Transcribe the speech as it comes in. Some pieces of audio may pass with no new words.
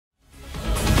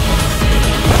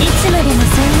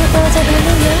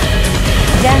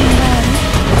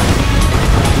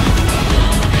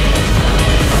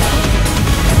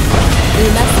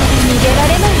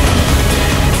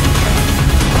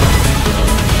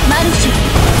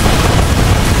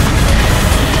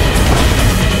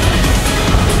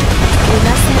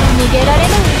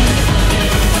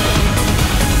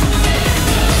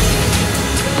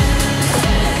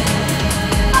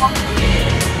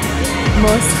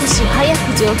少し早く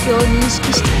状況を認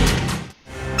識して。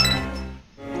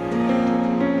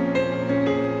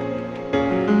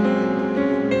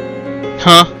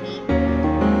Huh?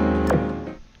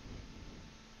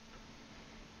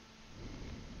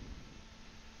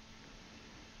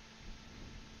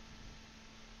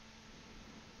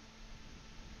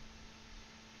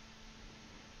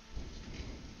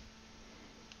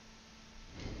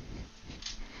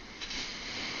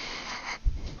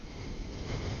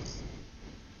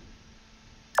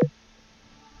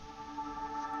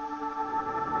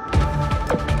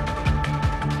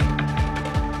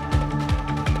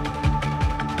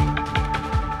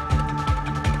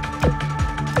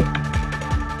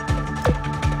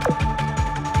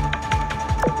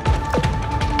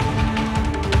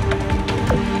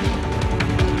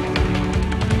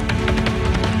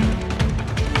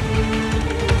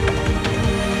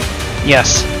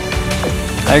 Yes.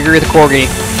 I agree with Corgi.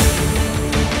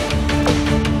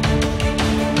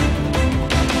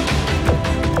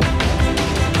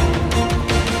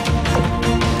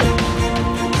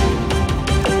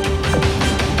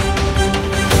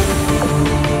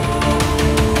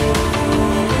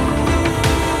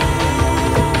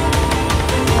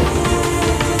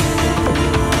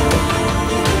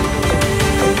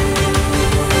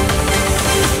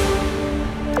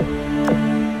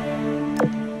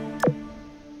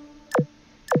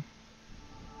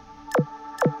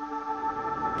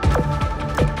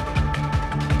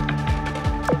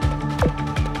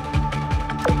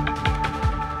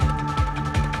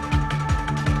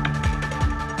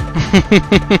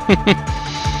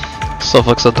 Stuff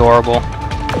looks adorable.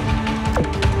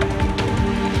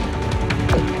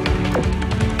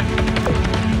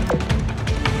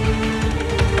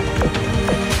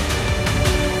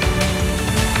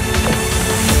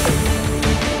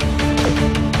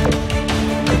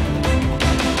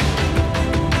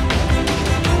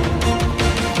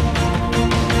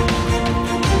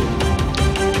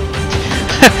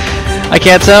 I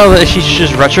can't tell if she's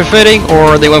just retrofitting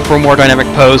or they went for a more dynamic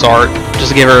pose art just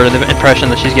to give her the impression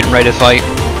that she's getting ready to fight.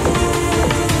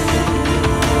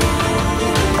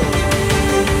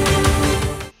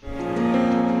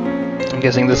 I'm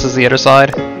guessing this is the other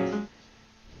side.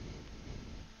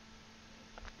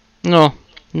 No,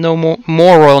 no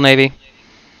more Royal Navy.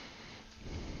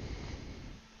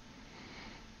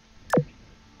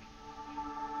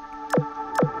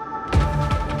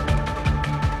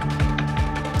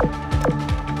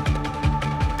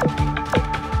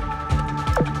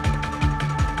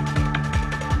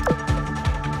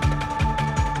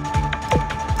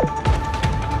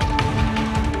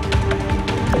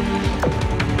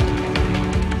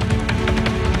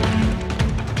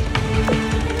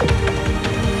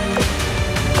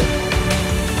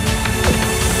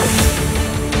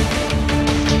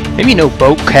 Maybe no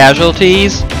boat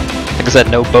casualties. Like I said,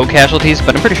 no boat casualties,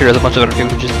 but I'm pretty sure there's a bunch of other people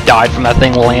who just died from that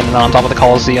thing landing on top of the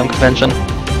Coliseum convention.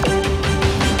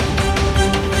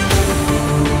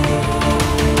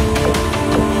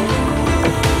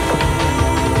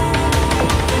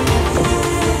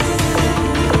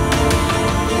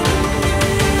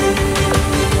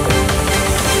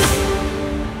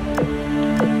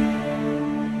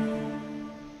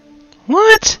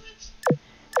 What?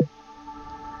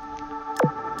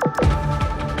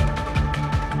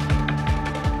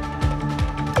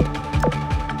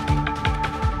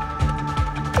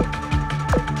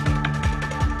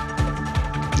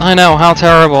 I know, how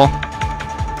terrible.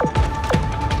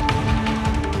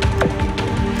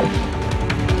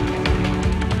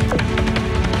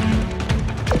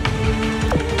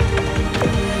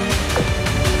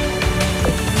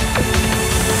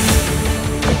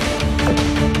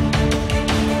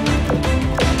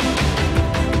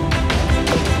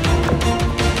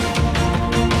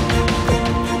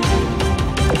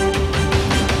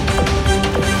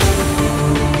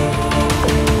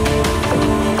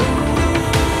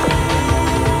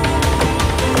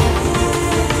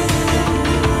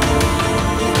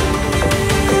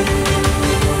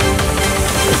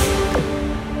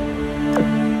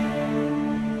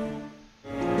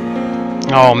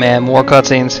 Oh man, more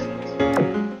cutscenes.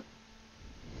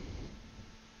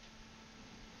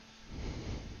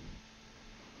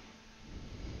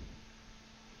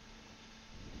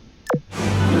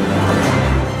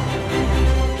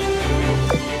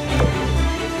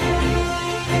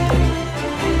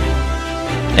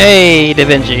 Hey, Da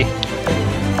Vinci.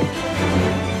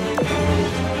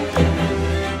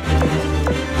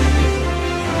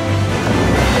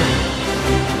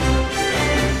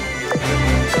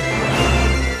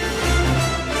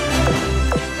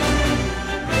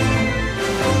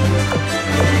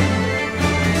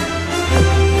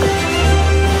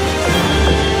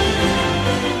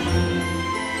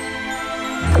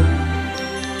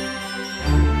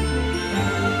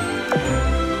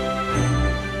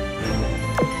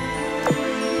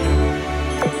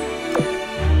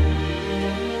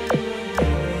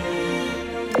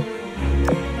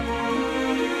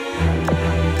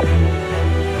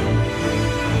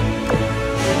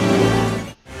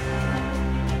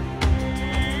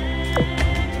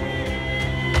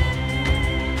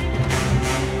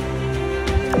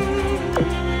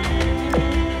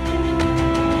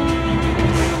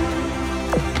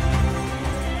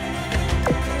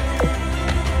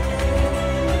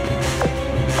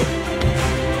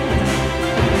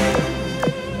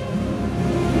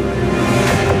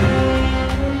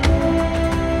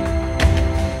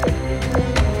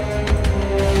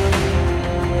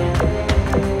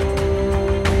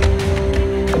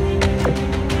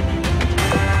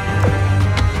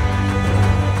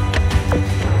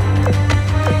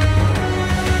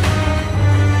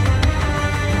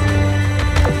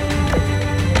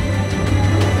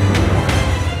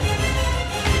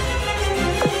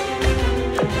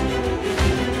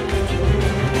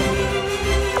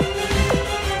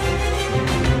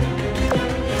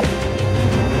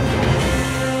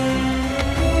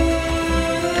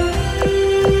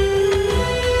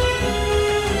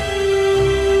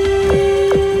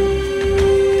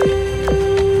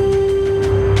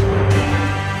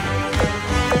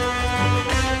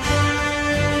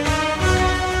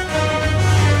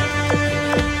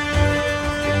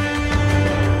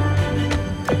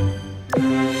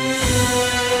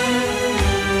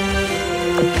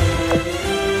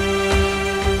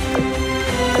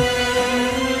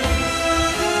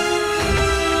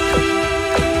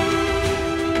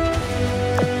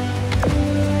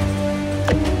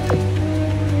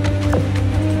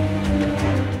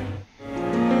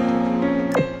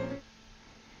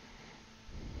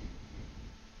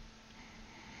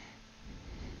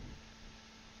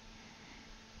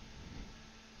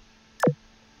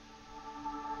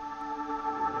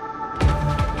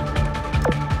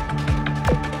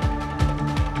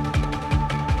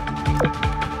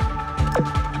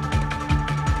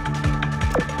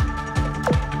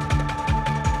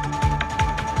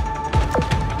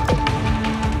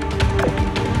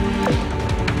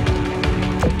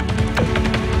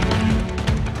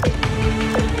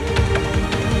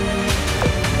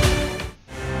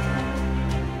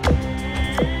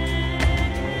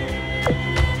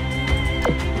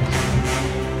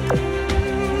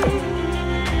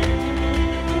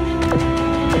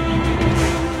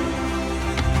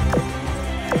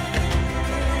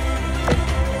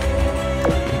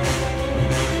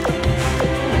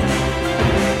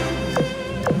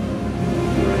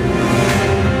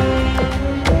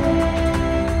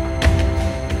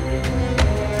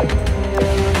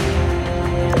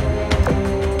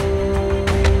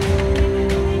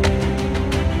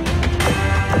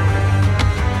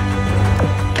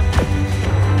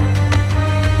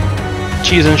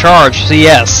 she's in charge, so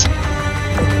yes.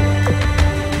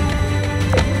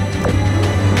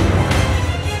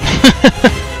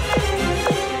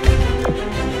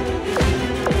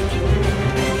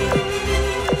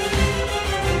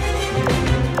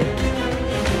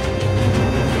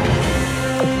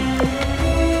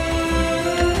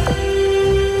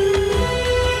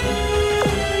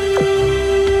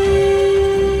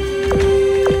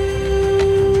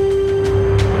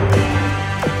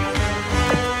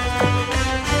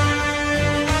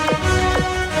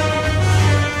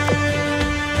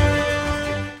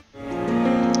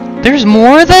 There's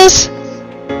more of this?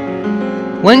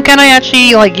 When can I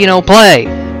actually, like, you know, play?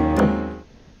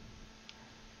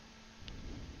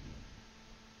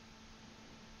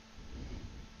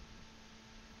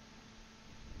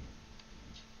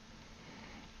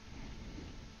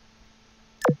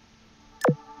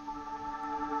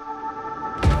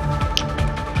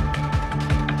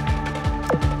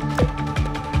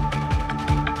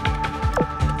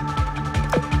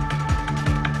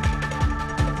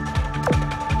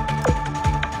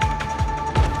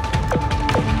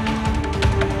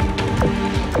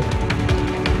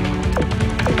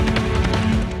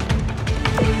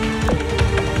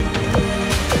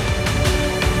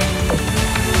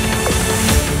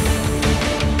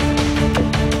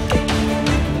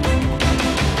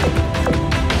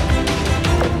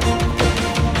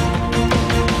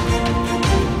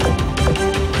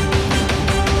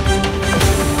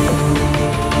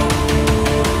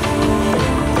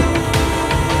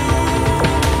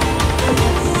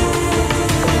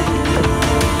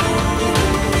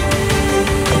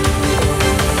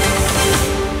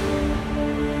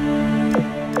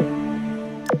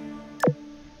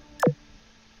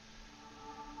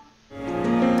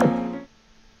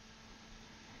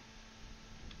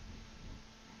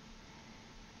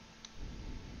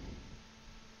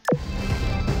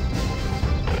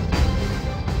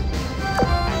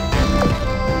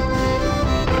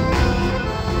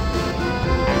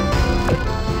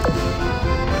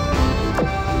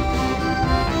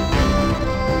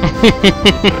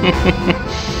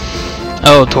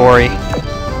 Oh, Tori.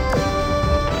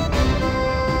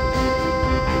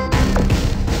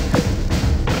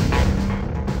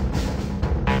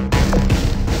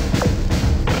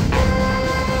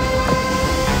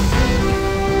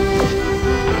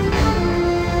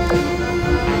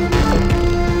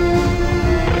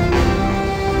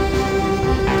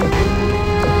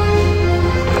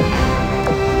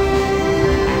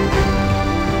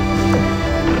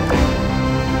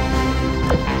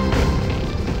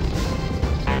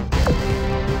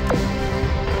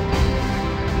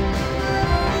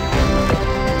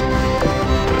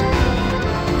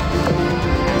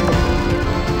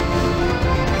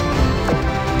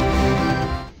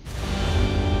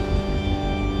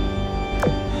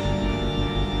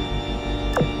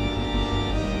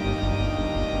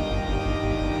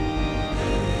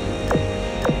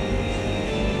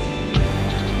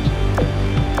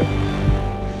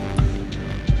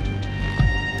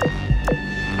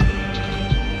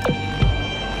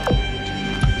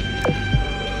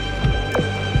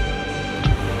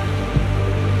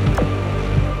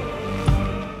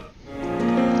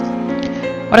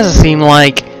 Why does it seem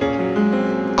like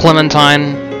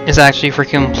Clementine is actually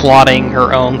freaking plotting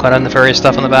her own kind of nefarious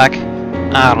stuff in the back?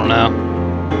 I don't know.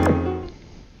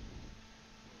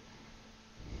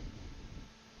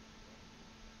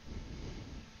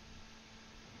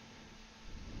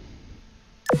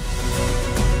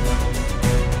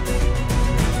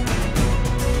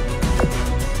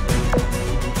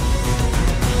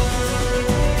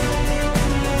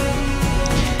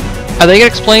 Are they gonna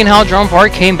explain how Drum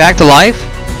Park came back to life?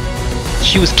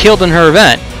 She was killed in her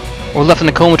event, or left in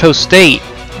a comatose state,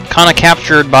 kinda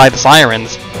captured by the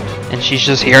sirens, and she's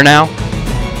just here now?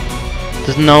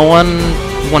 Does no one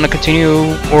want to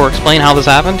continue or explain how this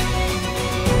happened?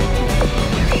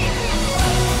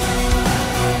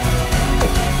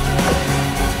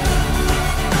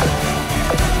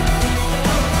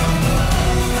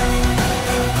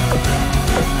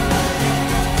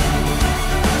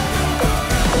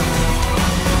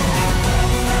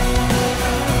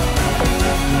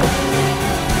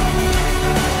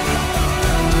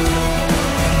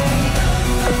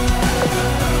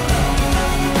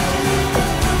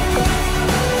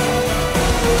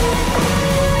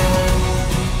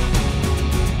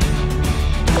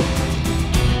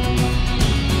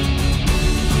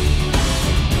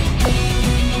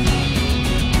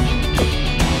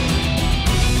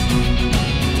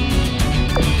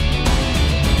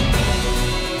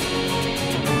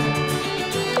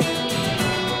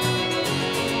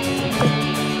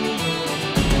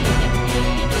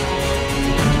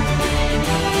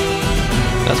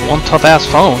 tough-ass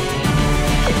phone.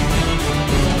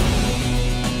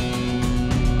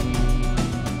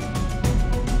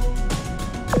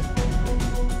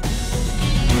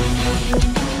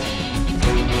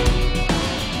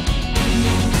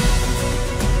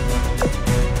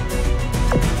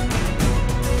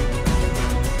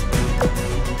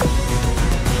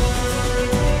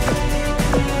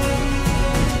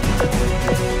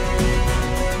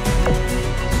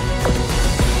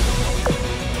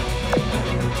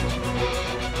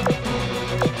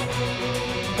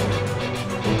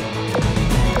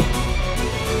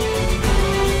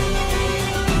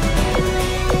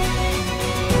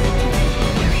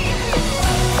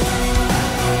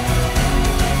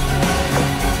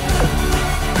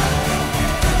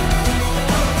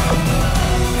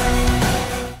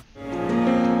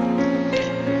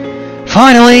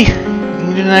 Finally, we can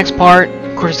do the next part.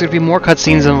 Of course, there's gonna be more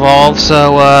cutscenes involved,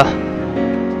 so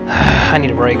I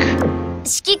need a break.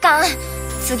 指揮官、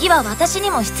次は私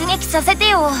にも出撃させて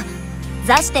よ。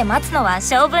座して待つのは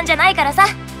性分じゃないからさ。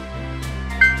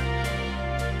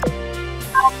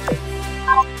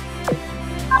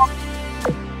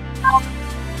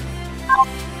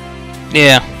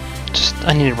Yeah, just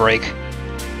I need a break.